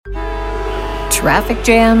Traffic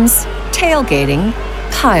jams, tailgating,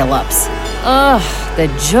 pile-ups. Ugh, the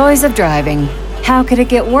joys of driving. How could it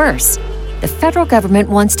get worse? The federal government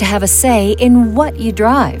wants to have a say in what you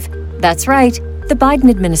drive. That's right. The Biden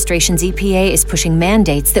administration's EPA is pushing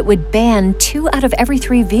mandates that would ban 2 out of every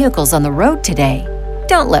 3 vehicles on the road today.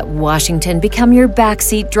 Don't let Washington become your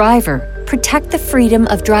backseat driver. Protect the freedom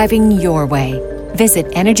of driving your way. Visit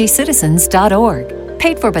EnergyCitizens.org.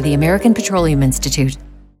 Paid for by the American Petroleum Institute.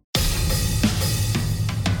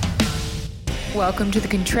 Welcome to the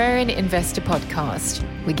Contrarian Investor Podcast.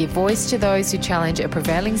 We give voice to those who challenge a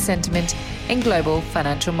prevailing sentiment in global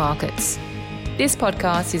financial markets. This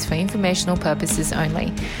podcast is for informational purposes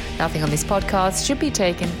only. Nothing on this podcast should be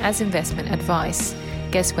taken as investment advice.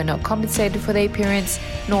 Guests were not compensated for their appearance,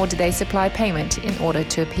 nor do they supply payment in order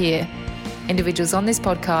to appear. Individuals on this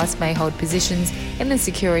podcast may hold positions in the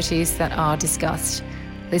securities that are discussed.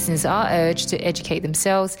 Listeners are urged to educate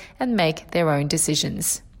themselves and make their own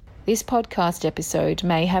decisions. This podcast episode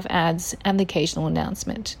may have ads and the occasional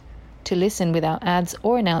announcement. To listen without ads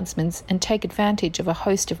or announcements and take advantage of a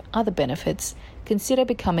host of other benefits, consider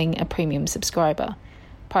becoming a premium subscriber.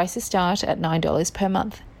 Prices start at $9 per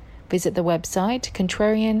month. Visit the website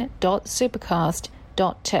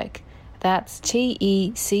contrarian.supercast.tech. That's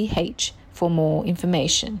TECH for more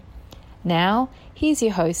information. Now, here's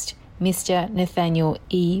your host, Mr. Nathaniel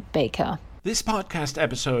E. Baker. This podcast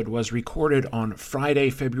episode was recorded on Friday,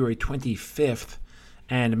 February 25th,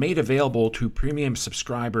 and made available to premium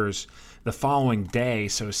subscribers the following day,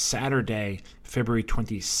 so Saturday, February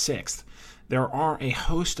 26th. There are a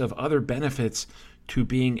host of other benefits to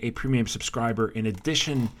being a premium subscriber in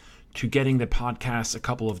addition to getting the podcast a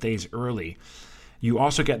couple of days early. You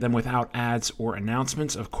also get them without ads or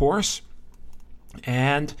announcements, of course,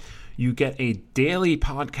 and you get a daily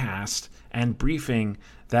podcast and briefing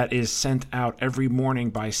that is sent out every morning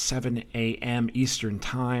by 7 a.m. Eastern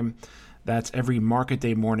Time. That's every market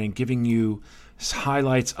day morning, giving you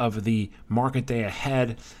highlights of the market day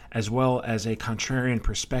ahead, as well as a contrarian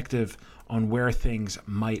perspective on where things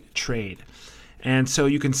might trade. And so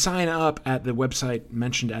you can sign up at the website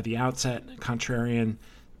mentioned at the outset,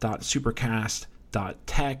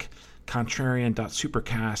 contrarian.supercast.tech.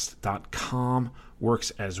 Contrarian.supercast.com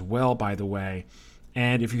works as well, by the way.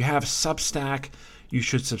 And if you have Substack, you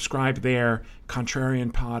should subscribe there,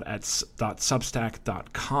 contrarianpod at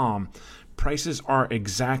 .substack.com. Prices are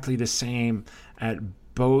exactly the same at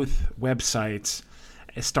both websites,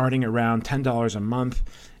 starting around $10 a month.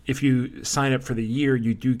 If you sign up for the year,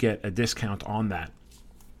 you do get a discount on that.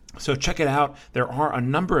 So check it out. There are a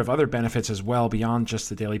number of other benefits as well beyond just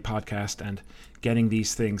the daily podcast and getting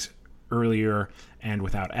these things earlier and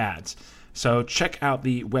without ads. So check out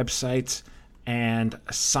the websites and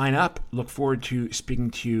sign up. Look forward to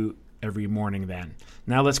speaking to you every morning then.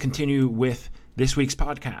 Now let's continue with this week's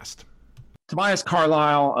podcast. Tobias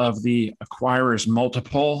Carlisle of the Acquirers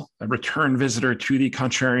Multiple, a return visitor to the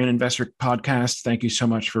Contrarian Investor Podcast. Thank you so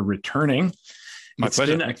much for returning. My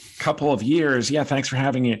pleasure. It's been a couple of years. Yeah, thanks for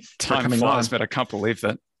having it. Time flies, but I can't believe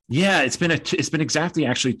that. Yeah, it's been exactly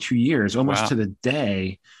actually 2 years, almost to the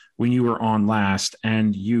day when you were on last,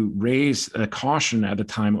 and you raised a caution at the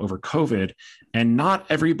time over COVID, and not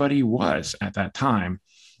everybody was at that time.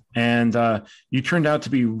 And you turned out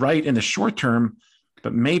to be right in the short term,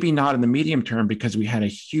 but maybe not in the medium term, because we had a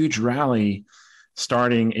huge rally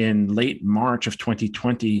starting in late March of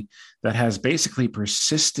 2020 that has basically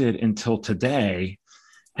persisted until today.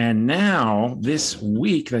 And now this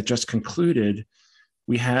week that just concluded,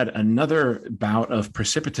 we had another bout of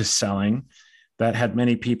precipitous selling that had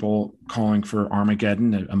many people calling for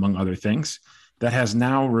Armageddon, among other things, that has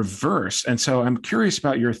now reversed. And so I'm curious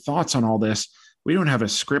about your thoughts on all this. We don't have a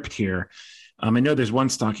script here. I know there's one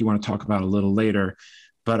stock you want to talk about a little later,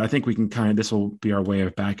 but I think we can this will be our way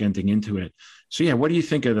of back-ending into it. So yeah, what do you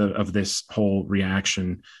think of this whole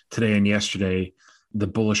reaction today and yesterday, the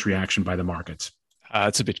bullish reaction by the markets?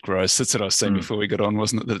 It's a bit gross. That's what I was saying before we got on,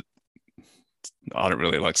 wasn't it? That I don't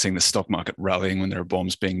really like seeing the stock market rallying when there are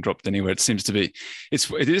bombs being dropped anywhere. It seems to be,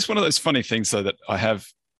 it is one of those funny things though that I have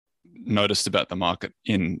noticed about the market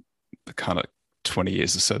in the kind of 20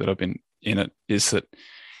 years or so that I've been in it, is that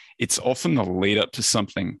it's often the lead up to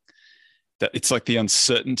something that it's like the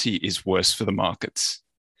uncertainty is worse for the markets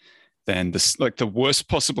than this, like the worst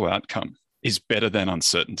possible outcome is better than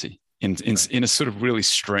uncertainty in a sort of really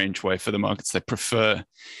strange way for the markets. They prefer,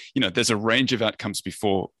 there's a range of outcomes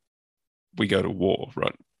before we go to war,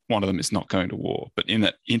 right? One of them is not going to war, but in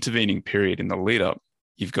that intervening period in the lead up,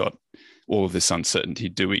 you've got all of this uncertainty.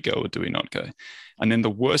 Do we go or do we not go? And then the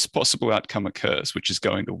worst possible outcome occurs, which is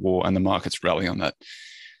going to war, and the markets rally on that.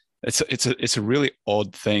 It's a really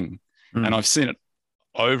odd thing. And I've seen it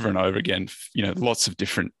over and over again, lots of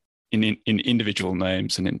different in individual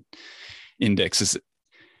names and in indexes.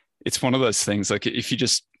 It's one of those things, like if you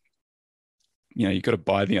just, you've got to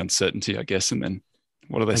buy the uncertainty, I guess, and then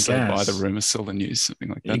what do they say? Buy the rumor, sell the news, something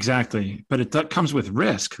like that. Exactly. But it comes with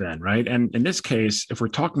risk then, right? And in this case, if we're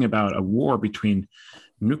talking about a war between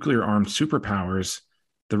nuclear armed superpowers,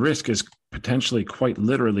 the risk is potentially quite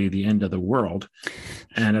literally the end of the world.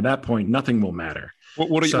 And at that point, nothing will matter.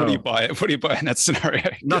 What do you buy? What do you buy in that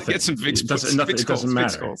scenario? Nothing. Get some VIX. It doesn't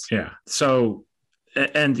matter. Yeah. So,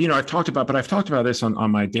 and I've talked about this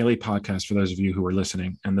on my daily podcast for those of you who are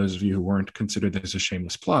listening, and those of you who weren't, consider this a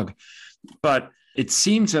shameless plug. But it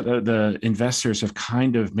seems that the investors have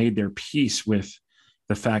kind of made their peace with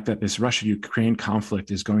the fact that this Russia-Ukraine conflict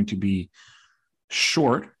is going to be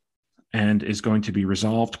short and is going to be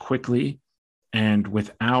resolved quickly and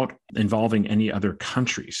without involving any other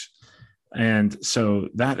countries. And so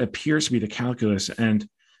that appears to be the calculus. And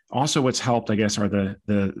also what's helped, I guess, are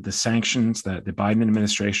the sanctions that the Biden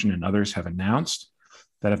administration and others have announced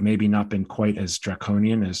that have maybe not been quite as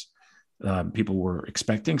draconian as people were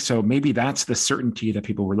expecting. So maybe that's the certainty that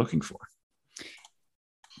people were looking for.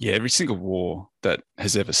 Yeah, every single war that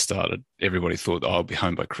has ever started, everybody thought, I'll be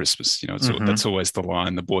home by Christmas. That's always the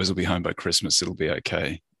line. The boys will be home by Christmas. It'll be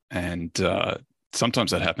okay. And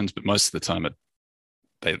sometimes that happens, but most of the time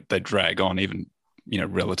they drag on, even,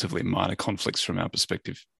 relatively minor conflicts from our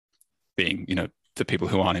perspective, being, the people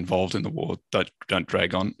who aren't involved in the war don't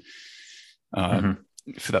drag on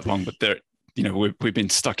for that long. But they're, we've been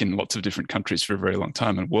stuck in lots of different countries for a very long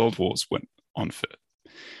time, and world wars went on for,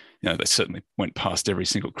 they certainly went past every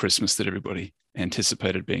single Christmas that everybody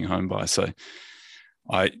anticipated being home by. So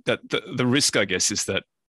the risk, I guess, is that,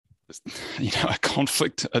 a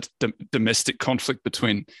conflict, a domestic conflict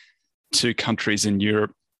between two countries in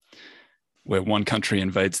Europe, where one country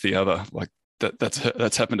invades the other, like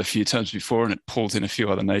that's happened a few times before, and it pulls in a few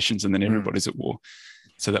other nations, and then everybody's at war.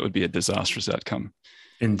 So that would be a disastrous outcome.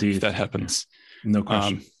 If that happens. Yeah. No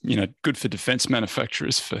question. Good for defense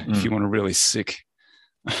manufacturers if you want a really sick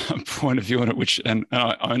point of view on it, and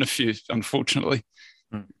I own a few, unfortunately.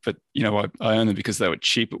 But, I own them because they were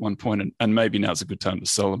cheap at one point, and maybe now's a good time to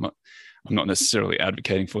sell them. I'm not necessarily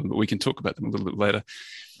advocating for them, but we can talk about them a little bit later.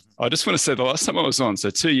 I just want to say the last time I was on,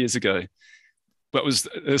 so 2 years ago, so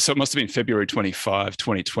it must have been February 25,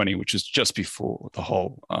 2020, which was just before the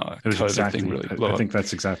whole COVID thing really blew up. I think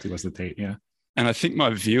that's exactly was the date, yeah. And I think my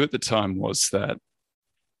view at the time was that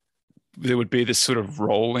there would be this sort of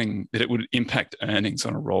rolling, that it would impact earnings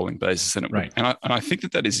on a rolling basis. And I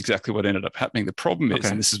think that is exactly what ended up happening. The problem is,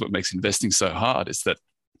 and this is what makes investing so hard, is that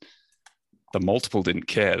the multiple didn't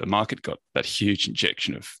care. The market got that huge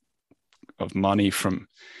injection of money from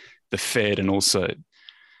the Fed and also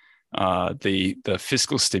the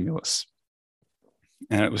fiscal stimulus.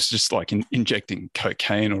 And it was just like injecting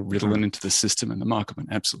cocaine or Ritalin into the system, and the market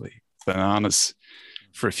went absolutely bananas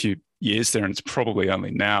for a few years there. And it's probably only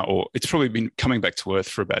now, or it's probably been coming back to earth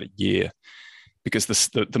for about a year, because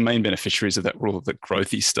the main beneficiaries of that were all of the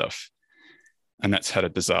growthy stuff. And that's had a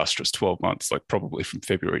disastrous 12 months, like probably from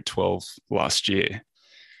February 12 last year.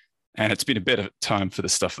 And it's been a better time for the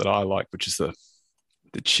stuff that I like, which is the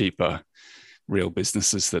cheaper real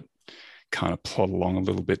businesses that kind of plod along a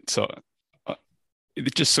little bit. So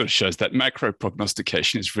it just sort of shows that macro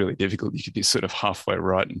prognostication is really difficult. You could be sort of halfway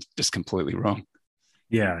right and just completely wrong.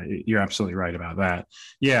 Yeah, you're absolutely right about that.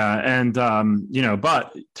 Yeah. And,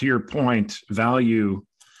 but to your point, value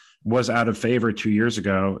was out of favor 2 years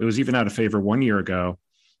ago. It was even out of favor 1 year ago.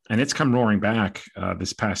 And it's come roaring back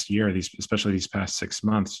this past year, especially these past 6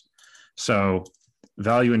 months. So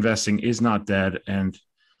value investing is not dead, and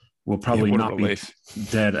will probably not be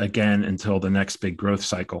dead again until the next big growth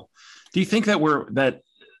cycle. Do you think that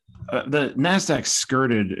the NASDAQ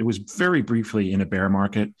skirted, it was very briefly in a bear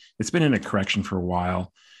market. It's been in a correction for a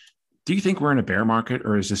while. Do you think we're in a bear market,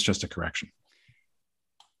 or is this just a correction?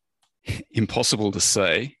 Impossible to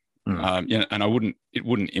say. And it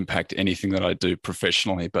wouldn't impact anything that I do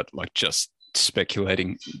professionally, but like just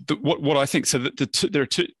speculating. What I think, so there are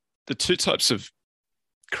two types of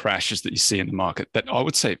crashes that you see in the market. That I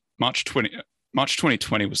would say March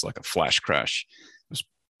 2020 was like a flash crash. It was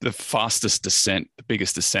the fastest descent, the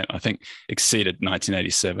biggest descent, I think, exceeded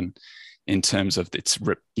 1987 in terms of its,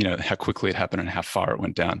 how quickly it happened and how far it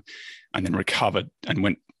went down, and then recovered and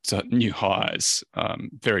went to new highs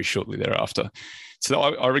very shortly thereafter. So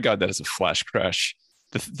I regard that as a flash crash.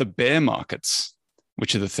 The bear markets,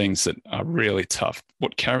 which are the things that are really tough,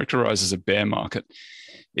 what characterizes a bear market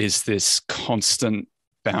is this constant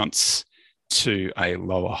bounce to a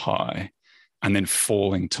lower high and then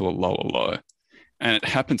falling to a lower low. And it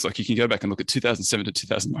happens, like you can go back and look at 2007 to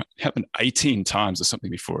 2009, it happened 18 times or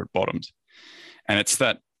something before it bottomed. And it's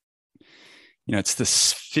that, it's the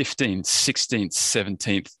 15th, 16th,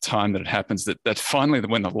 17th time that it happens that finally,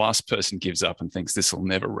 when the last person gives up and thinks this will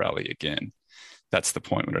never rally again, that's the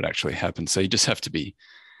point when it actually happens. So you just have to be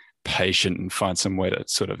patient and find some way to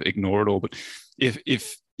sort of ignore it all. But if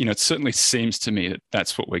it certainly seems to me that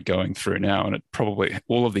that's what we're going through now, and it probably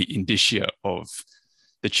all of the indicia of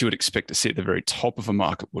that you would expect to see at the very top of a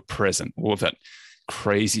market were present. All of that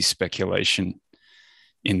crazy speculation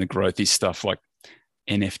in the growthy stuff like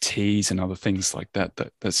NFTs and other things like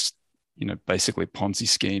that's basically Ponzi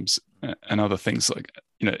schemes and other things like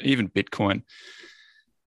even Bitcoin.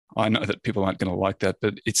 I know that people aren't going to like that,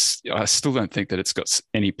 but I still don't think that it's got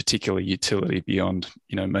any particular utility beyond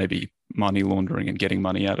maybe money laundering and getting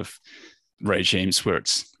money out of regimes where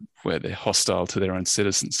they're hostile to their own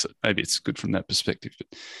citizens. So maybe it's good from that perspective. But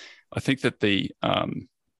I think that the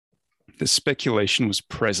speculation was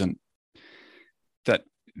present that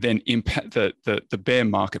then impact the bear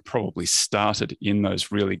market probably started in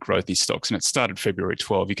those really growthy stocks, and it started February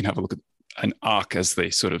 12. You can have a look at an ARC as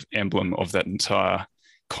the sort of emblem of that entire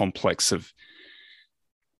complex of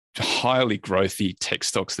highly growthy tech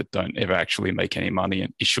stocks that don't ever actually make any money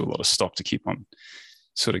and issue a lot of stock to keep on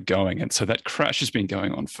sort of going. And so that crash has been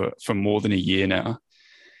going on for more than a year now,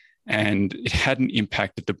 and it hadn't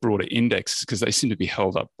impacted the broader indexes because they seem to be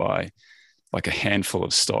held up by like a handful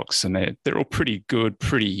of stocks, and they're all pretty good,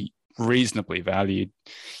 pretty reasonably valued.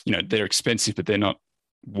 They're expensive, but they're not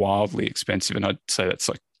wildly expensive. And I'd say that's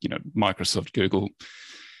like, Microsoft, Google,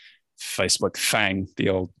 Facebook, FANG, the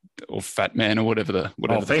old or Fat Man or whatever.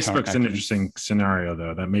 Facebook's an interesting scenario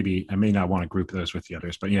though. That I may not want to group those with the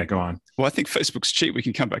others, but yeah, go on. Well, I think Facebook's cheap. We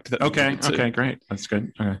can come back to that. Okay, great. That's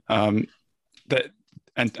good. Okay.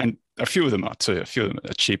 And a few of them are too. A few of them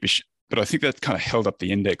are cheapish. But I think that kind of held up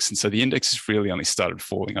the index. And so the index has really only started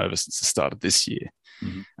falling over since the start of this year.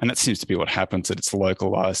 Mm-hmm. And that seems to be what happens, that it's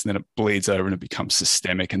localized and then it bleeds over and it becomes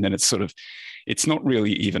systemic. And then it's not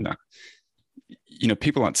really even,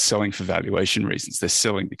 people aren't selling for valuation reasons. They're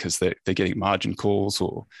selling because they're getting margin calls,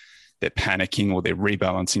 or they're panicking, or they're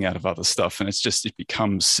rebalancing out of other stuff. And it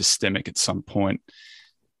becomes systemic at some point.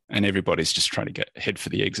 And everybody's just trying to get ahead for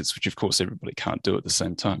the exits, which of course everybody can't do at the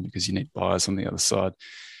same time because you need buyers on the other side.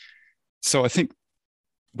 So I think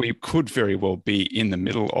we could very well be in the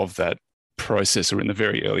middle of that process or in the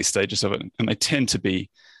very early stages of it. And they tend to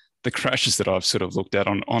be the crashes that I've sort of looked at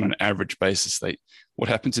on an average basis. What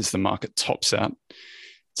happens is the market tops out,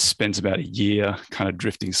 spends about a year kind of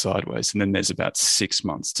drifting sideways. And then there's about 6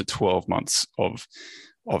 months to 12 months of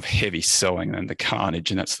heavy selling and the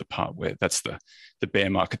carnage. And that's the part where that's the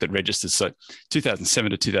bear market that registers. So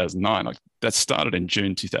 2007 to 2009, that started in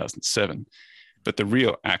June 2007. But the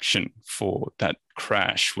real action for that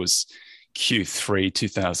crash was Q3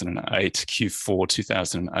 2008, Q4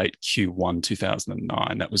 2008, Q1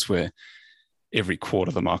 2009. That was where every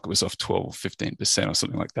quarter the market was off 12 or 15% or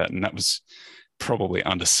something like that. And that was probably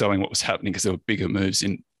underselling what was happening because there were bigger moves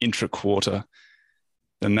in intra-quarter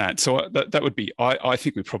than that. So that would be, I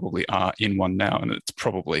think we probably are in one now, and it's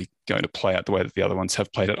probably going to play out the way that the other ones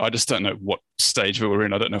have played it. I just don't know what stage we're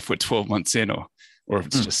in. I don't know if we're 12 months in or if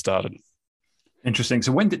it's just started. Interesting.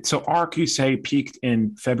 So ARC, you say, peaked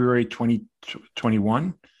in February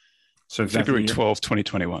 2021? So February 12,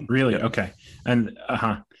 2021. Really? Yeah. Okay. And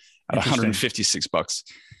at $156.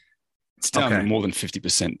 It's down more than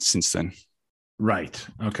 50% since then. Right.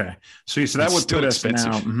 Okay. So that would put us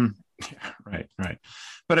now. Mm-hmm. Yeah, right.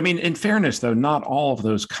 But I mean, in fairness, though, not all of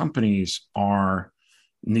those companies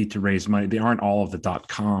need to raise money. They aren't all of the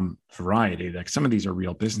 .com variety. Like some of these are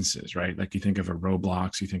real businesses, right? Like you think of a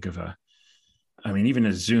Roblox, you think of even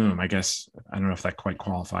a Zoom, I guess. I don't know if that quite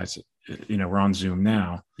qualifies. We're on Zoom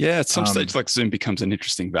now. Yeah, at some stage, like Zoom becomes an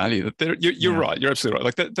interesting value. You're right. You're absolutely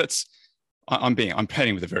right. Like that's. I'm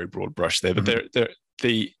painting with a very broad brush there, but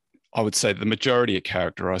mm-hmm. I would say the majority are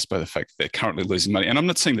characterized by the fact that they're currently losing money. And I'm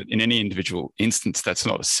not saying that in any individual instance that's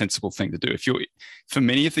not a sensible thing to do. For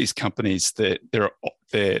many of these companies, their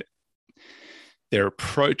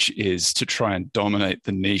approach is to try and dominate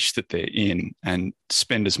the niche that they're in and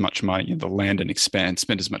spend as much money, the land and expand,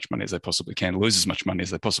 spend as much money as they possibly can, lose as much money as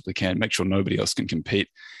they possibly can, make sure nobody else can compete.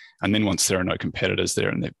 And then once there are no competitors there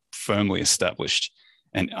and they're firmly established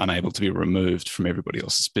and unable to be removed from everybody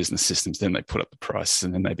else's business systems, then they put up the price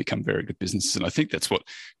and then they become very good businesses. And I think that's what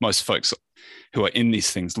most folks who are in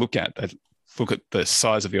these things look at. They look at the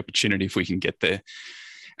size of the opportunity if we can get there.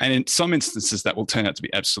 And in some instances, that will turn out to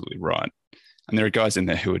be absolutely right. And there are guys in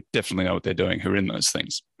there who definitely know what they're doing, who are in those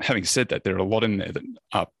things. Having said that, there are a lot in there that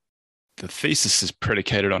are the thesis is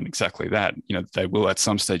predicated on exactly that. They will at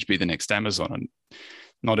some stage be the next Amazon, and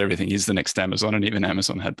not everything is the next Amazon. And even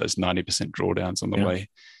Amazon had those 90% drawdowns on the way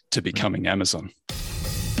to becoming Amazon.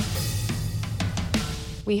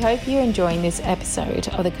 We hope you're enjoying this episode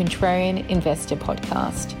of the Contrarian Investor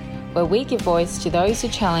Podcast, where we give voice to those who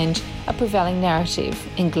challenge a prevailing narrative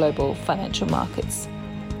in global financial markets.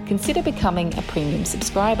 Consider becoming a premium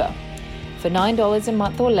subscriber. For $9 a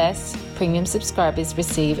month or less, premium subscribers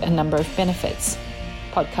receive a number of benefits.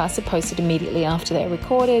 Podcasts are posted immediately after they're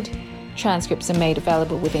recorded. Transcripts are made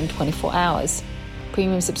available within 24 hours.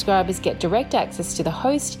 Premium subscribers get direct access to the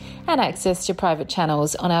host and access to private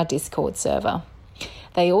channels on our Discord server.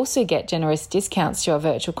 They also get generous discounts to our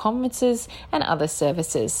virtual conferences and other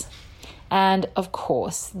services. And of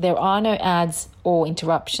course, there are no ads or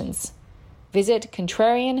interruptions. Visit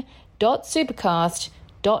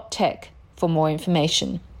contrarian.supercast.tech for more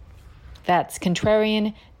information. That's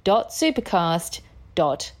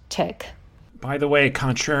contrarian.supercast.tech. By the way,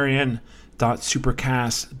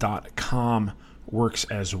 contrarian.supercast.com works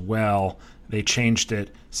as well. They changed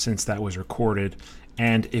it since that was recorded.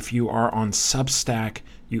 And if you are on Substack,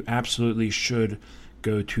 you absolutely should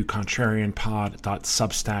go to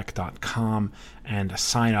contrarianpod.substack.com and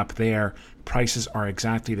sign up there. Prices are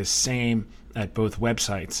exactly the same at both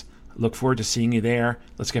websites. Look forward to seeing you there.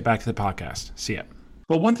 Let's get back to the podcast. See ya.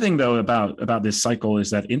 Well, one thing, though, about this cycle is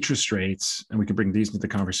that interest rates, and we can bring these into the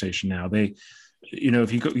conversation now,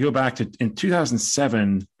 if you go back to in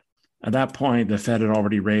 2007, at that point, the Fed had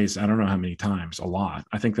already raised, I don't know how many times, a lot.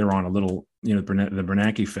 I think they were on a little, the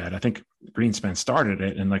Bernanke Fed. I think Greenspan started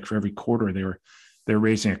it, and like for every quarter, they're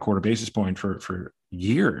raising a quarter basis point for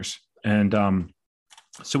years. And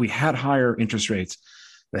so we had higher interest rates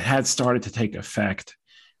that had started to take effect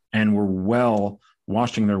and were well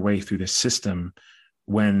washing their way through the system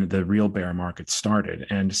when the real bear market started.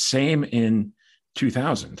 And same in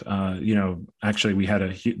 2000. Actually, we had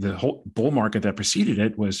the whole bull market that preceded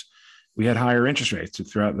it we had higher interest rates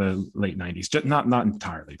throughout the late 90s. Not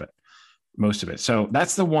entirely, but most of it. So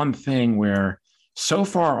that's the one thing where so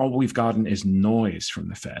far all we've gotten is noise from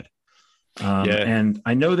the Fed. And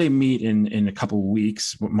I know they meet in a couple of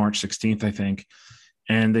weeks, March 16th, I think.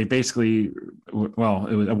 And they basically, it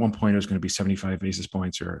was at one point it was going to be 75 basis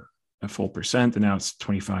points or a full percent, and now it's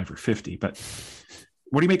 25 or 50. But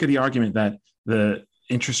what do you make of the argument that the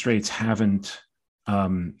interest rates haven't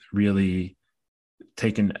really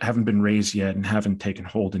haven't been raised yet and haven't taken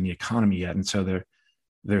hold in the economy yet? And so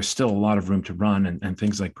there's still a lot of room to run, and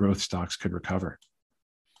things like growth stocks could recover.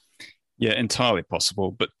 Yeah, entirely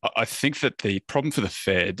possible. But I think that the problem for the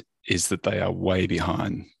Fed is that they are way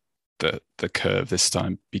behind the curve this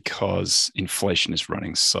time because inflation is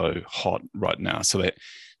running so hot right now. So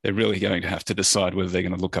they're really going to have to decide whether they're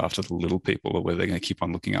going to look after the little people or whether they're going to keep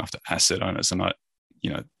on looking after asset owners. And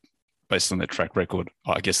based on their track record,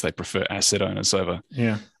 I guess they prefer asset owners over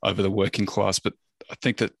the working class. But I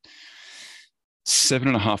think that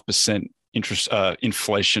 7.5%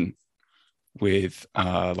 inflation with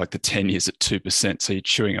like the 10 years at 2%, so you're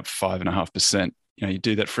chewing up 5.5%. You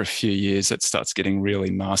do that for a few years, that starts getting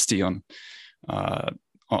really nasty on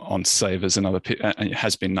savers and other people, and it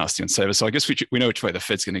has been nasty on savers. So I guess we know which way the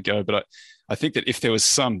Fed's going to go, but I think that if there was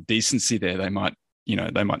some decency there, they might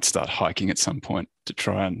start hiking at some point to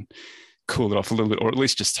try and cool it off a little bit, or at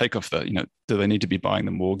least just take off do they need to be buying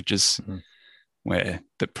the mortgages where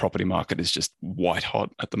the property market is just white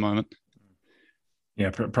hot at the moment?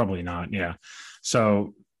 Yeah, probably not. Yeah.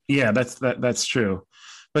 So yeah, that's true.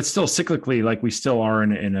 But still cyclically, like we still are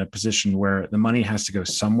in a position where the money has to go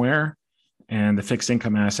somewhere, and the fixed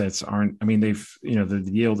income assets aren't. I mean, the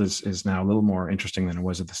yield is now a little more interesting than it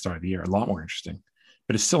was at the start of the year, a lot more interesting,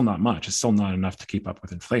 but it's still not much. It's still not enough to keep up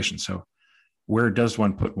with inflation. So where does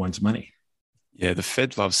one put one's money? Yeah, the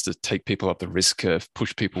Fed loves to take people up the risk curve,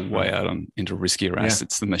 push people way out into riskier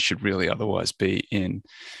assets than they should really otherwise be in.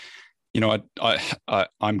 I'm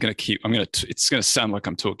going to it's going to sound like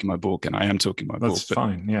I'm talking my book, and I am talking my book. That's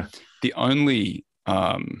fine. Yeah. The only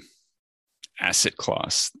asset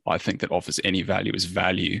class I think that offers any value is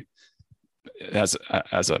value as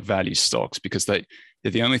a value stocks, because they're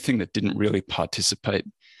the only thing that didn't really participate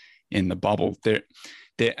in the bubble. They're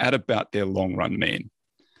at about their long run mean.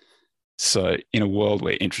 So in a world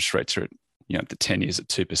where interest rates are at the 10 years at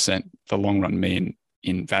 2%, the long run mean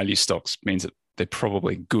in value stocks means that they're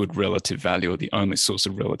probably good relative value, or the only source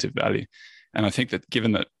of relative value. And I think that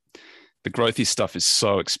given that the growthy stuff is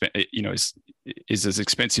so expensive, is as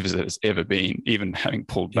expensive as it has ever been, even having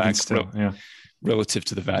pulled back relative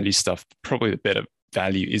to the value stuff, probably the better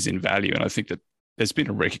value is in value. And I think that there's been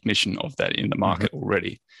a recognition of that in the market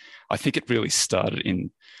already. I think it really started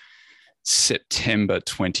in September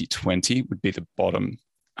 2020 would be the bottom.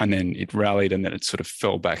 And then it rallied, and then it sort of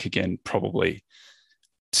fell back again, probably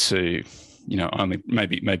to, only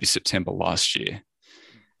maybe September last year.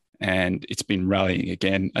 And it's been rallying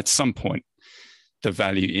again. At some point, the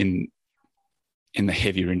value in the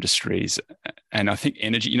heavier industries, and I think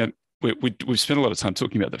energy, we've spent a lot of time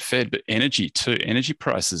talking about the Fed, but energy too. Energy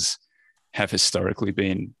prices have historically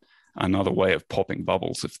been another way of popping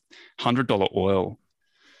bubbles. If $100 oil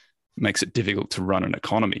makes it difficult to run an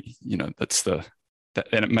economy,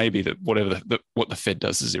 and it may be that what the Fed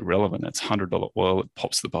does is irrelevant. It's $100 oil, it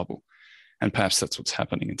pops the bubble. And perhaps that's what's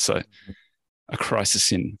happening. And so a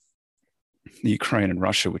crisis in the Ukraine and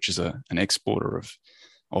Russia, which is an exporter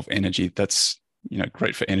of energy, that's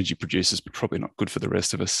great for energy producers, but probably not good for the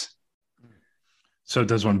rest of us. So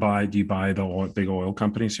do you buy the big oil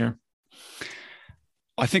companies here?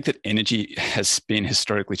 I think that energy has been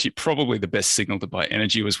historically cheap. Probably the best signal to buy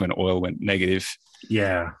energy was when oil went negative.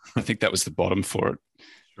 Yeah. I think that was the bottom for it.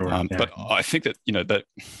 Sure, yeah. But I think that, that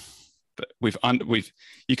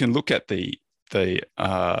you can look at the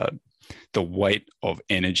weight of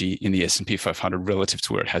energy in the S&P 500 relative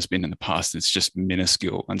to where it has been in the past. It's just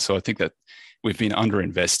minuscule. And so I think that we've been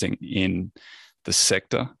underinvesting in the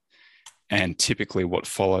sector. And typically what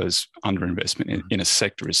follows underinvestment in a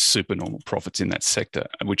sector is supernormal profits in that sector,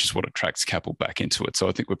 which is what attracts capital back into it. So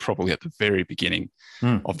I think we're probably at the very beginning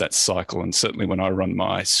of that cycle. And certainly when I run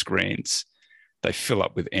my screens, they fill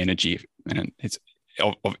up with energy, and it's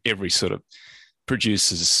of every sort of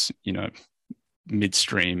producers,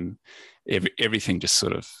 midstream, everything just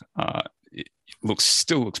sort of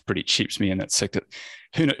still looks pretty cheap to me in that sector.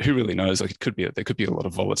 Who really knows? Like there could be a lot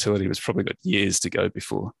of volatility. It's probably got years to go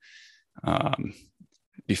before that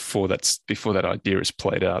idea is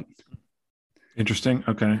played out. Interesting.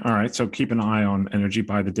 Okay. All right. So keep an eye on energy,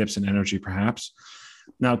 buy the dips in energy, perhaps.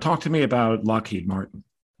 Now talk to me about Lockheed Martin.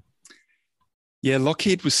 Yeah,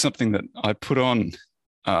 Lockheed was something that I put on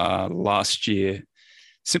last year,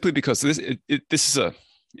 simply because it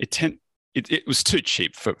was too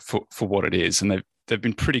cheap for what it is, and they've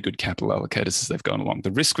been pretty good capital allocators as they've gone along.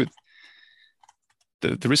 The risk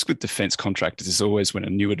with defense contractors is always when a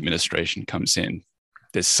new administration comes in,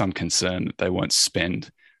 there's some concern that they won't spend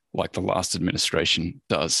like the last administration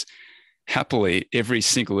does. Happily, every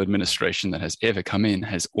single administration that has ever come in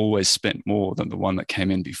has always spent more than the one that came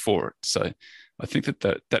in before it. So I think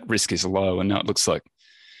that risk is low. And now it looks like,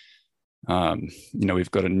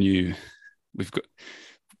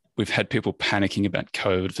 we've had people panicking about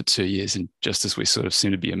COVID for 2 years. And just as we sort of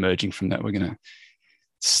seem to be emerging from that, we're going to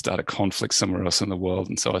start a conflict somewhere else in the world.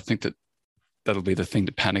 And so I think that'll be the thing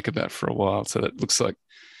to panic about for a while. So that looks like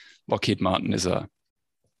Lockheed Martin is a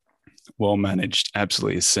well-managed,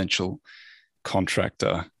 absolutely essential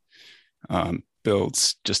contractor,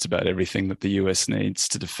 builds just about everything that the US needs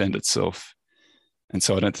to defend itself. And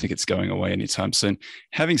so I don't think it's going away anytime soon.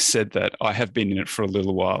 Having said that, I have been in it for a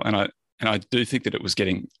little while, and I do think that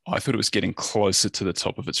I thought it was getting closer to the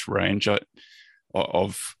top of its range of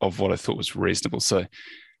what I thought was reasonable. So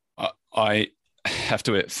I have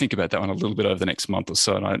to think about that one a little bit over the next month or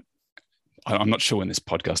so. And I'm not sure when this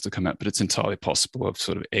podcast will come out, but it's entirely possible I've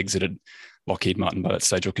sort of exited Lockheed Martin by that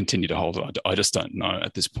stage or continue to hold it. I just don't know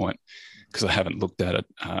at this point because I haven't looked at it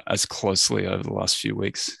as closely over the last few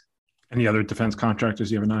weeks. Any other defense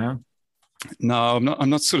contractors you have an eye on? No, I'm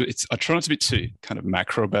not sort of, I try not to be too kind of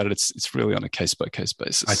macro about it. It's really on a case-by-case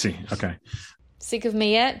basis. I see. Okay. Sick of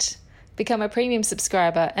me yet? Become a premium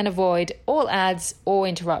subscriber and avoid all ads or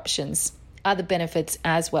interruptions. Other benefits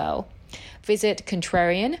as well. Visit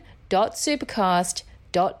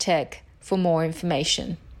contrarian.supercast.tech for more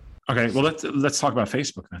information. Okay, well, let's talk about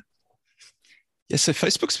Facebook then. Yeah, so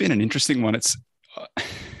Facebook's been an interesting one. It's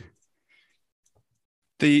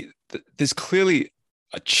there's clearly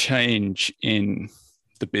a change in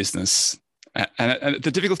the business, and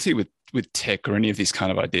the difficulty with tech or any of these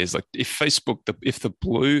kind of ideas, like if the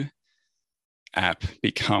blue app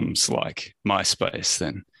becomes like MySpace,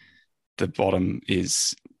 then the bottom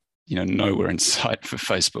is nowhere in sight for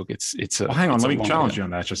Facebook. Well, hang on, let me challenge you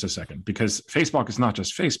on that just a second, because Facebook is not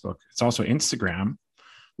just Facebook; it's also Instagram,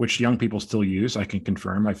 which young people still use. I can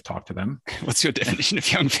confirm. I've talked to them. What's your definition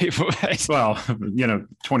of young people? Well,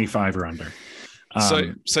 25 or under.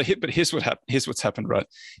 Here's what's happened, right?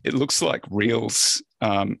 It looks like Reels.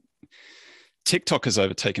 TikTok has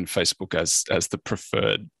overtaken Facebook as the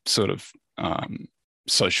preferred sort of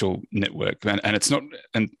social network, and it's not.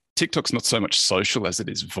 And TikTok's not so much social as it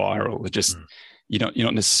is viral. It just you're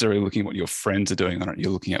not necessarily looking at what your friends are doing on it.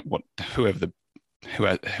 You're looking at whoever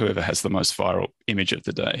has the most viral image of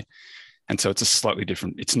the day. And so it's a slightly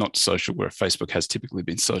different, it's not social where Facebook has typically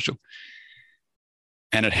been social.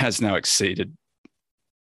 And it has now exceeded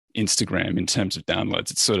Instagram in terms of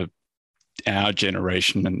downloads. It's sort of our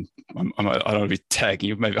generation, and I don't want to be tagging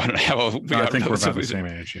you. Maybe I don't know how old we are. I think we're about the same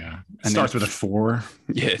age. Yeah, it starts with a 4.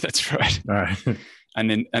 Yeah, that's right. All right,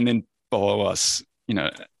 and then below us,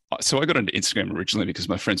 so I got into Instagram originally because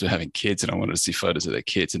my friends were having kids, and I wanted to see photos of their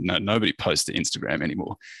kids. And nobody posts to Instagram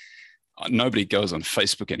anymore. Nobody goes on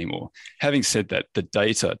Facebook anymore. Having said that, the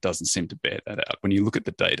data doesn't seem to bear that out. When you look at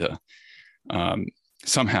the data,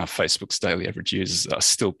 somehow Facebook's daily average users are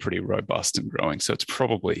still pretty robust and growing. So it's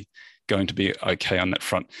probably going to be okay on that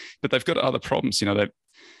front. But they've got other problems.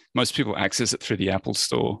 Most people access it through the Apple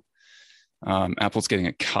Store. Apple's getting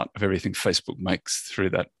a cut of everything Facebook makes through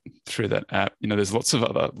that app. There's lots of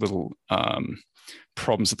other little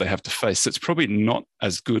problems that they have to face. So it's probably not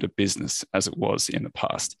as good a business as it was in the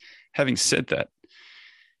past. Having said that,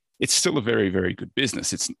 it's still a very, very good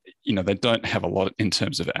business. It's, they don't have a lot in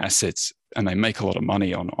terms of assets, and they make a lot of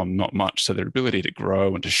money on not much. So their ability to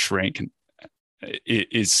grow and to shrink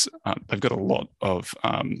is they've got a lot of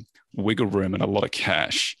wiggle room and a lot of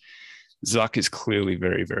cash. Zuck is clearly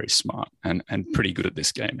very, very smart and pretty good at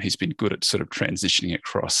this game. He's been good at sort of transitioning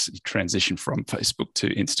across, transition from Facebook to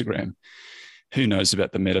Instagram. Who knows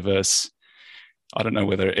about the metaverse? I don't know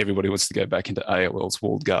whether everybody wants to go back into AOL's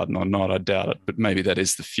walled garden or not. I doubt it, but maybe that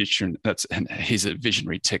is the future. And he's a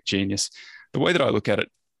visionary tech genius. The way that I look at it,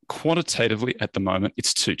 quantitatively at the moment,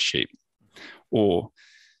 it's too cheap, or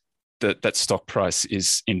that stock price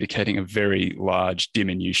is indicating a very large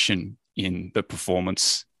diminution in the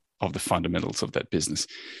performance of the fundamentals of that business.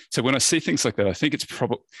 So when I see things like that, I think it's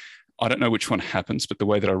probably, I don't know which one happens, but the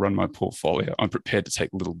way that I run my portfolio, I'm prepared to take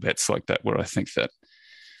little bets like that, where I think that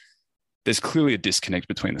there's clearly a disconnect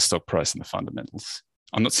between the stock price and the fundamentals.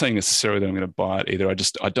 I'm not saying necessarily that I'm going to buy it either.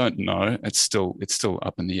 I don't know. It's still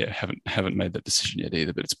up in the air. Haven't made that decision yet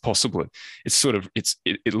either, but it's possible.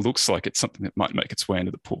 It looks like it's something that might make its way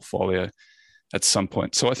into the portfolio at some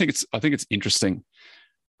point. So I think it's interesting.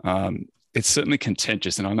 It's certainly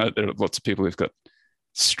contentious, and I know there are lots of people who've got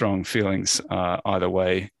strong feelings either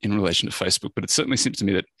way in relation to Facebook, but it certainly seems to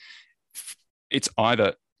me that it's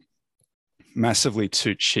either massively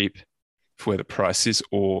too cheap for where the price is,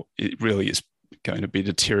 or it really is going to be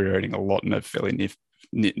deteriorating a lot in a fairly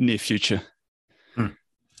near future. All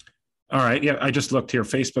right. Yeah, I just looked here.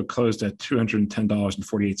 Facebook closed at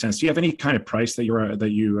 $210.48. Do you have any kind of price that you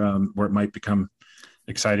where it might become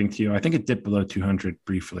exciting to you? I think it dipped below 200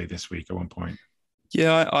 briefly this week at one point.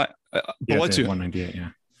 Yeah, I below 198. Yeah,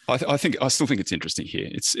 I still think it's interesting here.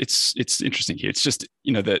 It's interesting here. It's just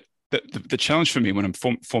that the challenge for me when I'm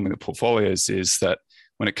forming the portfolios is that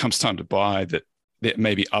when it comes time to buy, that there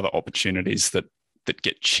may be other opportunities that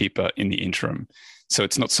get cheaper in the interim. So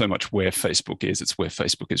it's not so much where Facebook is, it's where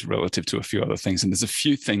Facebook is relative to a few other things. And there's a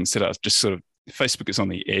few things that are just sort of, Facebook is on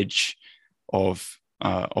the edge of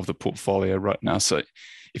the portfolio right now. So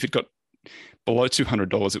if it got below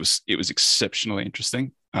 $200, it was exceptionally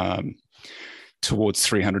interesting. Towards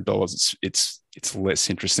 $300, it's less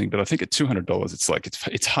interesting. But I think at $200,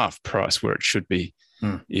 it's half price where it should be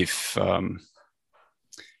if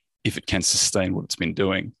it can sustain what it's been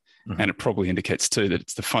doing. Mm-hmm. And it probably indicates too that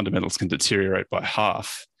the fundamentals can deteriorate by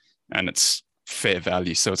half and it's fair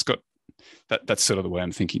value. So it's got that's sort of the way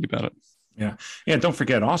I'm thinking about it. Yeah. Yeah. Don't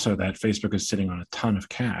forget also that Facebook is sitting on a ton of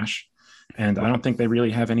cash, and I don't think they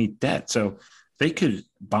really have any debt. So they could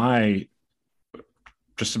buy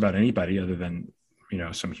just about anybody other than,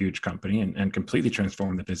 some huge company and completely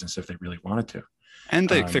transform the business if they really wanted to. And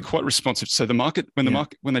they're quite responsive. So the market,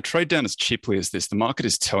 when they trade down as cheaply as this, the market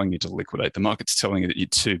is telling you to liquidate. The market's telling you that you're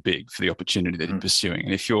too big for the opportunity that you're pursuing.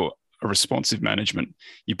 And if you're a responsive management,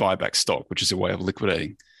 you buy back stock, which is a way of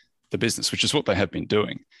liquidating the business, which is what they have been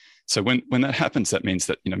doing. So when that happens, that means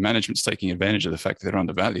that management's taking advantage of the fact that they're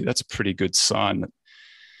undervalued. That's a pretty good sign that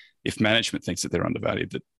if management thinks that they're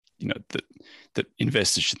undervalued, that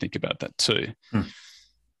investors should think about that too.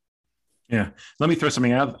 Yeah. Let me throw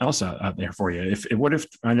something else out there for you. What if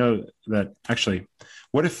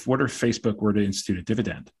Facebook were to institute a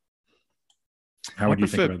dividend? How would you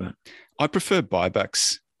think about that? I prefer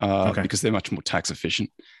buybacks because they're much more tax efficient.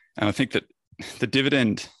 And I think that the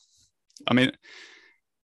dividend, they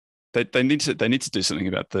need to do something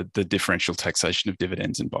about the differential taxation of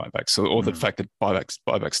dividends and buybacks. Or the fact that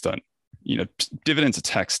buybacks don't, dividends are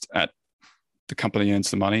taxed at the company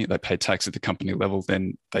earns the money, they pay tax at the company level,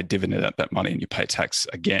 then they dividend out that money and you pay tax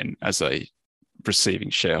again as a receiving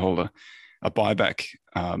shareholder. A buyback,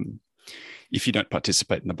 if you don't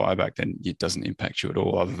participate in the buyback, then it doesn't impact you at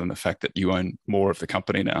all, other than the fact that you own more of the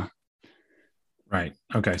company now. Right.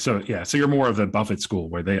 Okay. So so you're more of the Buffett school,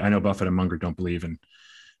 where I know Buffett and Munger don't believe in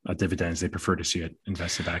dividends. They prefer to see it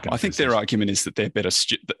invested back in I think their argument is that they're better.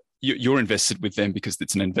 You're invested with them because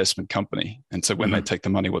it's an investment company, and so when they take the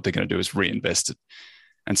money, what they're going to do is reinvest it.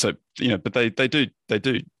 And so, but they do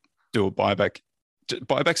do a buyback.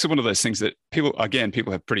 Buybacks are one of those things that people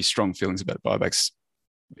have pretty strong feelings about buybacks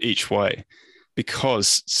each way,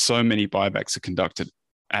 because so many buybacks are conducted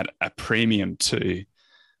at a premium to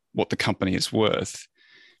what the company is worth,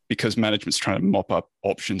 because management's trying to mop up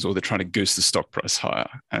options, or they're trying to goose the stock price higher.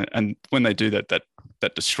 And when they do that,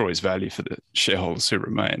 that destroys value for the shareholders who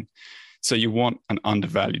remain. So you want an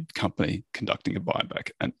undervalued company conducting a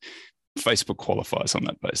buyback, and Facebook qualifies on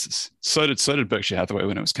that basis. So did Berkshire Hathaway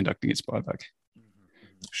when it was conducting its buyback.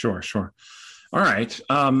 Sure. All right.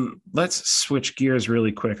 Let's switch gears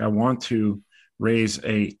really quick. I want to raise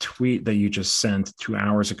a tweet that you just sent 2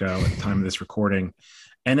 hours ago at the time of this recording.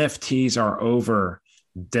 NFTs are over,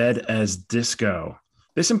 dead as disco.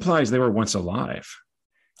 This implies they were once alive.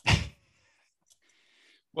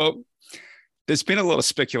 Well, there's been a lot of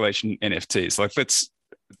speculation in NFTs. Like, let's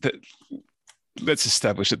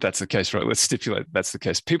establish that that's the case, right? Let's stipulate that's the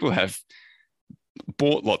case. People have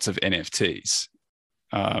bought lots of NFTs.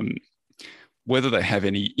 Whether they have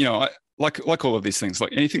any, like all of these things,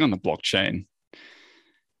 like anything on the blockchain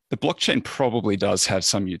probably does have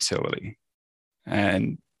some utility,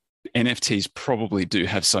 and NFTs probably do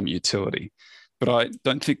have some utility, but I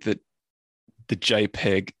don't think that the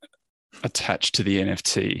JPEG attached to the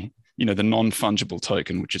NFT, the non-fungible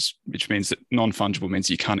token, which means that non-fungible means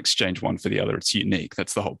you can't exchange one for the other. It's unique.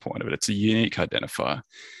 That's the whole point of it. It's a unique identifier.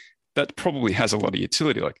 That probably has a lot of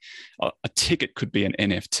utility. Like a ticket could be an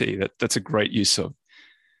NFT. That's a great use of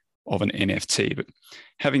an NFT. But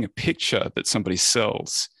having a picture that somebody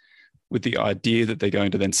sells with the idea that they're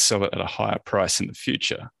going to then sell it at a higher price in the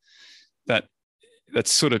future,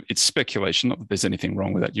 that's sort of, it's speculation. Not that there's anything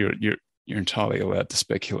wrong with that. You're entirely allowed to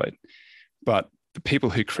speculate. But the people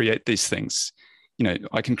who create these things,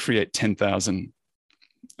 I can create 10,000,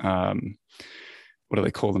 what do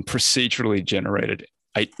they call them? Procedurally generated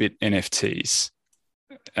 8-bit NFTs.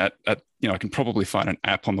 I can probably find an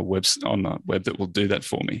app on the web that will do that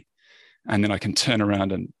for me, and then I can turn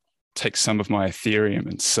around and take some of my Ethereum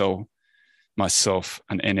and sell myself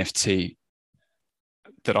an NFT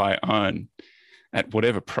that I own at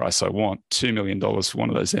whatever price I want, $2 million for one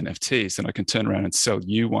of those NFTs, and I can turn around and sell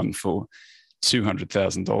you one for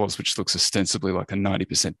 $200,000, which looks ostensibly like a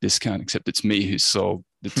 90% discount, except it's me who sold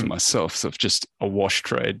it to myself. So it's just a wash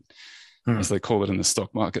trade, as they call it in the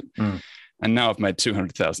stock market. And now I've made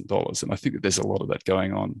 $200,000. And I think that there's a lot of that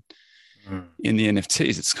going on in the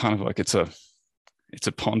NFTs. It's kind of like it's a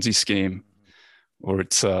Ponzi scheme, or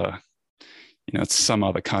it's it's some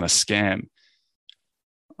other kind of scam.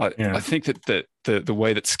 I think that the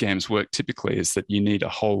way that scams work typically is that you need a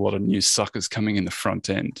whole lot of new suckers coming in the front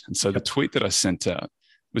end. And so the tweet that I sent out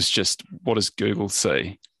was just, what does Google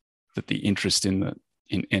say that the interest in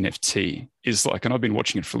NFT is like? And I've been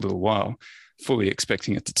watching it for a little while, fully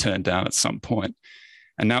expecting it to turn down at some point.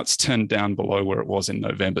 And now it's turned down below where it was in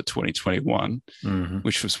November 2021,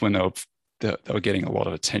 which was when they were getting a lot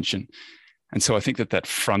of attention. And so I think that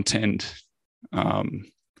front end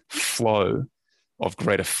flow of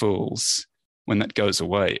greater fools, when that goes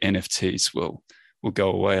away, NFTs will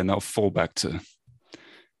go away, and they'll fall back to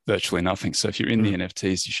virtually nothing. So if you're in the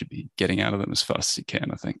NFTs, you should be getting out of them as fast as you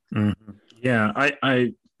can, I think. Yeah,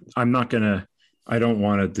 I don't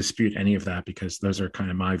want to dispute any of that, because those are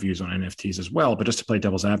kind of my views on NFTs as well. But just to play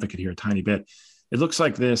devil's advocate here a tiny bit, it looks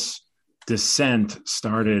like this descent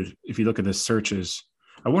started, if you look at the searches,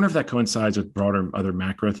 I wonder if that coincides with broader other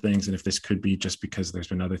macro things, and if this could be just because there's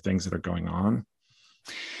been other things that are going on.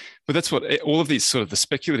 But that's what all of these sort of the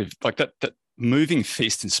speculative, like that moving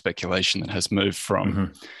feast in speculation that has moved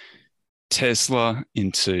from Tesla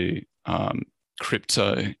into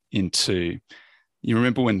crypto into, you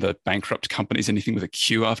remember when the bankrupt companies, anything with a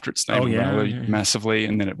Q after its name, rallied massively,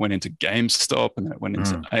 and then it went into GameStop, and then it went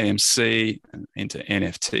into AMC and into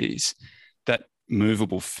NFTs. That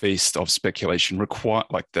movable feast of speculation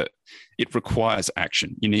it requires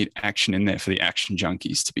action. You need action in there for the action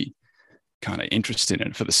junkies to be kind of interested in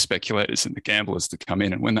it, for the speculators and the gamblers to come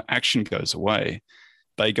in. And when the action goes away,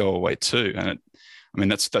 they go away too.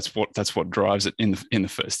 And that's what drives it in the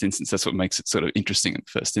first instance. That's what makes it sort of interesting in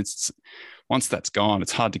the first instance. Once that's gone,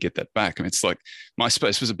 it's hard to get that back. I mean, it's like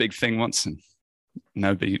MySpace was a big thing once, and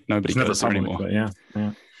nobody goes there anymore. Yeah.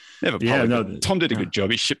 Never Tom did a good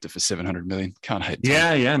job. He shipped it for 700 million. Can't hate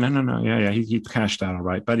Tom. No. He cashed out all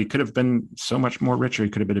right, but he could have been so much more richer. He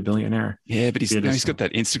could have been a billionaire. Yeah, but he's got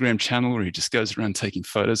that Instagram channel where he just goes around taking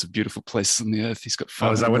photos of beautiful places on the earth. He's got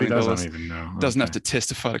 $500 is that what he does? million. I don't even know. Doesn't have to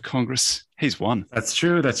testify to Congress. He's won. That's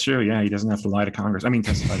true. Yeah, he doesn't have to lie to Congress. I mean,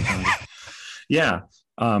 testify to Congress. Yeah.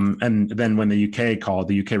 And then when the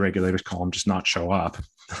UK regulators call him, just not show up.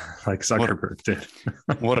 Like Zuckerberg did.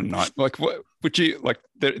 What a night! Like, what would you like?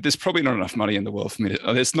 There's probably not enough money in the world for me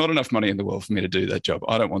to. There's not enough money in the world for me to do that job.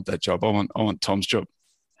 I don't want that job. I want Tom's job.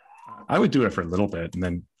 I would do it for a little bit and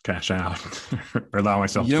then cash out, or allow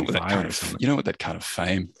myself to be fired. You don't want that kind of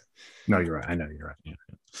fame. No, you're right. I know you're right. Yeah.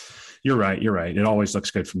 You're right. It always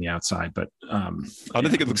looks good from the outside, but I don't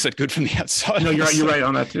think it looks that good from the outside. No, you're right. You're right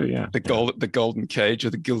on that too. Yeah, the golden cage or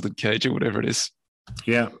the gilded cage or whatever it is.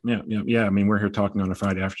 Yeah. I mean, we're here talking on a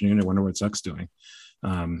Friday afternoon. I wonder what Zuck's doing.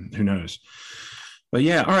 Who knows? But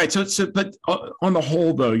yeah, all right. So, but on the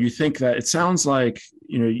whole, though, you think that it sounds like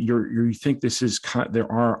you think this is there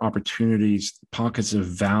are opportunities, pockets of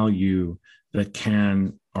value that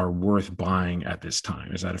are worth buying at this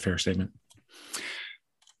time. Is that a fair statement?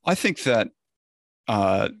 I think that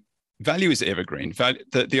value is evergreen.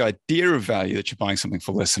 The idea of value, that you're buying something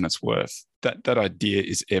for less than it's worth, that idea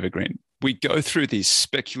is evergreen. We go through these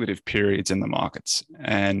speculative periods in the markets,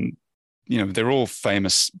 and they're all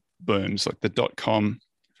famous booms, like the .com,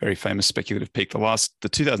 very famous speculative peak. The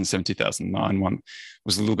 2007-2009 one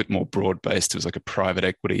was a little bit more broad-based. It was like a private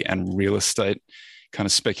equity and real estate kind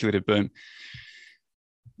of speculative boom.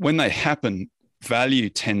 When they happen, value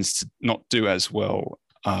tends to not do as well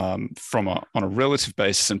on a relative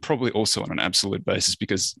basis, and probably also on an absolute basis,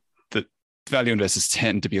 because the value investors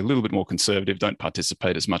tend to be a little bit more conservative, don't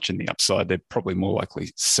participate as much in the upside. They're probably more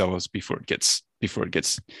likely sellers before it gets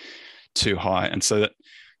too high. And so that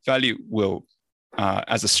value will,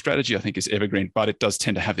 as a strategy, I think is evergreen, but it does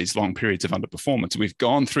tend to have these long periods of underperformance. We've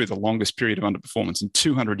gone through the longest period of underperformance in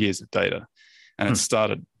 200 years of data, and it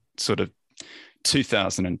started sort of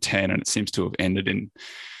 2010, and it seems to have ended in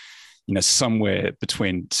somewhere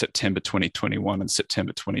between September 2020 and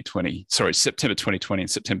September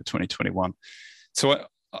 2021. So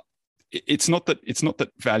it's not that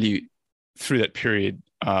value through that period,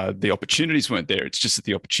 the opportunities weren't there. It's just that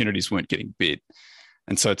the opportunities weren't getting bid.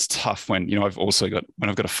 And so it's tough when, I've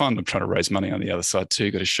got a fund, I'm trying to raise money on the other side too.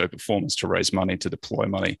 You've got to show performance to raise money, to deploy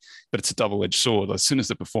money, but it's a double-edged sword. As soon as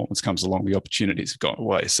the performance comes along, the opportunities have gone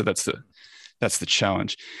away. So that's the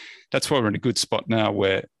challenge. That's why we're in a good spot now,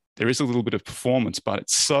 where there is a little bit of performance, but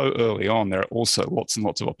it's so early on. There are also lots and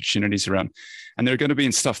lots of opportunities around, and they're going to be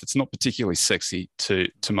in stuff that's not particularly sexy to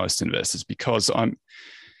most investors, because I'm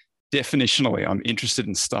interested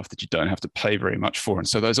in stuff that you don't have to pay very much for. And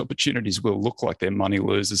so those opportunities will look like they're money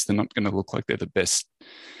losers. They're not going to look like they're the best.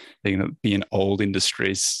 They're going to be in old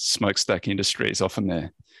industries, smokestack industries. Often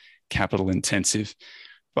they're capital intensive,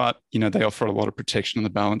 but they offer a lot of protection on the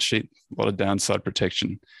balance sheet, a lot of downside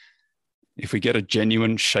protection. If we get a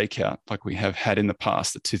genuine shakeout like we have had in the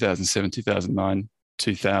past, the 2007, 2009,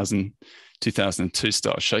 2000, 2002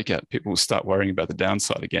 style shakeout, people will start worrying about the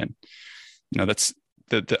downside again. That's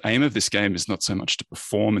the aim of this game, is not so much to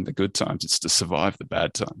perform in the good times, it's to survive the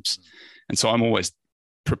bad times. And so I'm always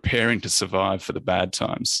preparing to survive for the bad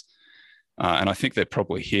times. And I think they're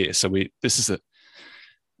probably here. So this is a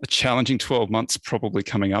challenging 12 months probably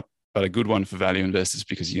coming up, but a good one for value investors,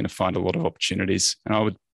 because you're going to find a lot of opportunities. And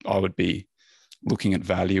I would be looking at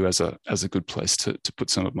value as a good place to put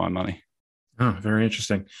some of my money. Oh, very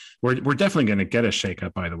interesting. We're definitely going to get a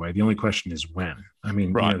shakeup, by the way. The only question is when. I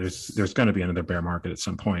mean, right. There's going to be another bear market at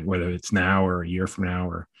some point, whether it's now or a year from now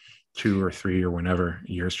or 2 or 3 or whenever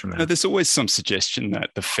years from now. There's always some suggestion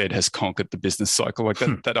that the Fed has conquered the business cycle. Like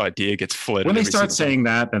that idea gets floated. When they start saying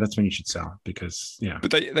that, that's when you should sell, because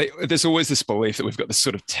But there's always this belief that we've got this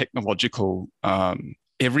sort of technological.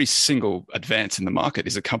 Every single advance in the market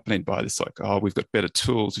is accompanied by this, like, we've got better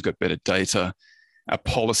tools, we've got better data, our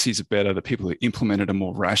policies are better, the people who implement it are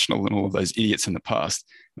more rational than all of those idiots in the past.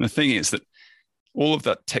 And the thing is that all of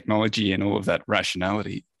that technology and all of that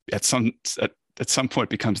rationality at some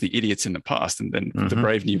point becomes the idiots in the past, and then the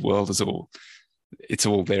brave new world it's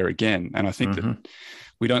all there again. And I think that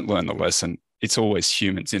we don't learn the lesson. It's always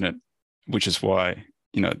humans in it, which is why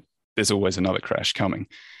there's always another crash coming.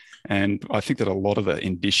 And I think that a lot of the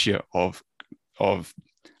indicia of a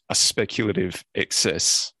speculative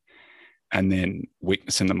excess and then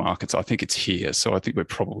weakness in the markets, I think it's here. So I think we're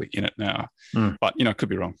probably in it now. But, I could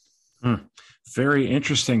be wrong. Very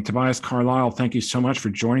interesting. Tobias Carlisle, thank you so much for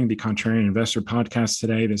joining the Contrarian Investor podcast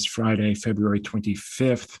today, this Friday, February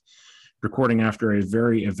 25th, recording after a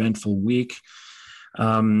very eventful week.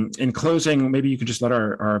 In closing, maybe you could just let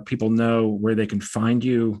our people know where they can find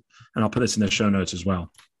you, and I'll put this in the show notes as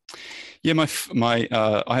well. Yeah,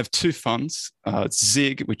 I have two funds.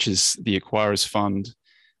 ZIG, which is the Acquirers Fund,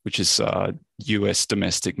 which is US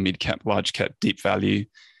domestic mid cap, large cap, deep value,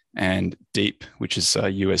 and DEEP, which is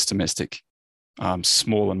US domestic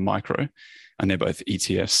small and micro, and they're both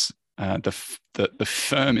ETFs. The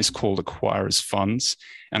firm is called Acquirers Funds,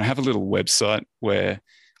 and I have a little website where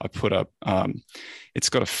I put up, it's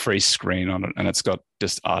got a free screen on it, and it's got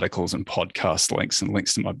just articles and podcast links and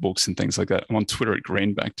links to my books and things like that. I'm on Twitter at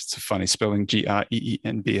Greenbacked. It's a funny spelling,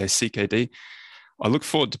 GREENBACKD. I look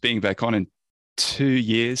forward to being back on in 2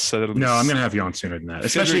 years. So that'll I'm going to have you on sooner than that.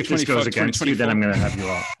 Especially if this goes against you, then I'm going to have you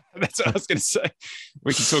on. That's what I was going to say.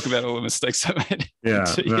 We can talk about all the mistakes I made.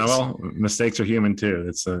 Yeah, well, mistakes are human too.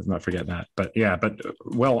 Let's not forget that. But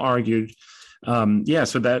well argued.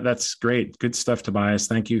 So that's great. Good stuff, Tobias.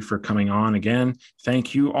 Thank you for coming on again.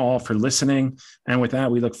 Thank you all for listening. And with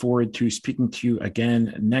that, we look forward to speaking to you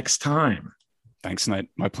again next time. Thanks, Nate.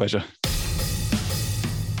 My pleasure.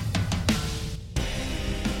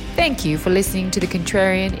 Thank you for listening to the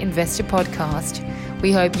Contrarian Investor Podcast.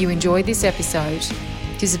 We hope you enjoyed this episode.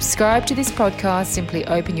 To subscribe to this podcast, simply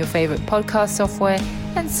open your favorite podcast software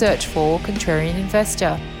and search for Contrarian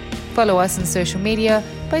Investor. Follow us on social media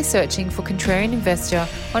by searching for Contrarian Investor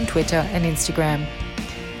on Twitter and Instagram.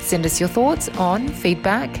 Send us your thoughts on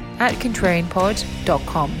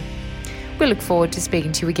feedback@contrarianpod.com. We look forward to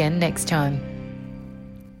speaking to you again next time.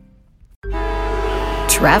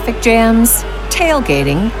 Traffic jams,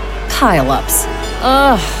 tailgating, pile-ups.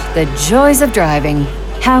 Ugh, the joys of driving.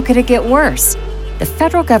 How could it get worse? The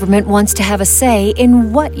federal government wants to have a say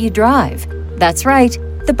in what you drive. That's right.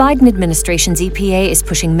 The Biden administration's EPA is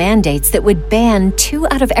pushing mandates that would ban 2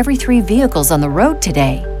 out of every 3 vehicles on the road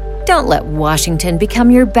today. Don't let Washington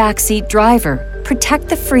become your backseat driver. Protect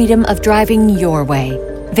the freedom of driving your way.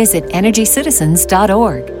 Visit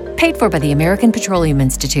EnergyCitizens.org. Paid for by the American Petroleum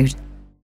Institute.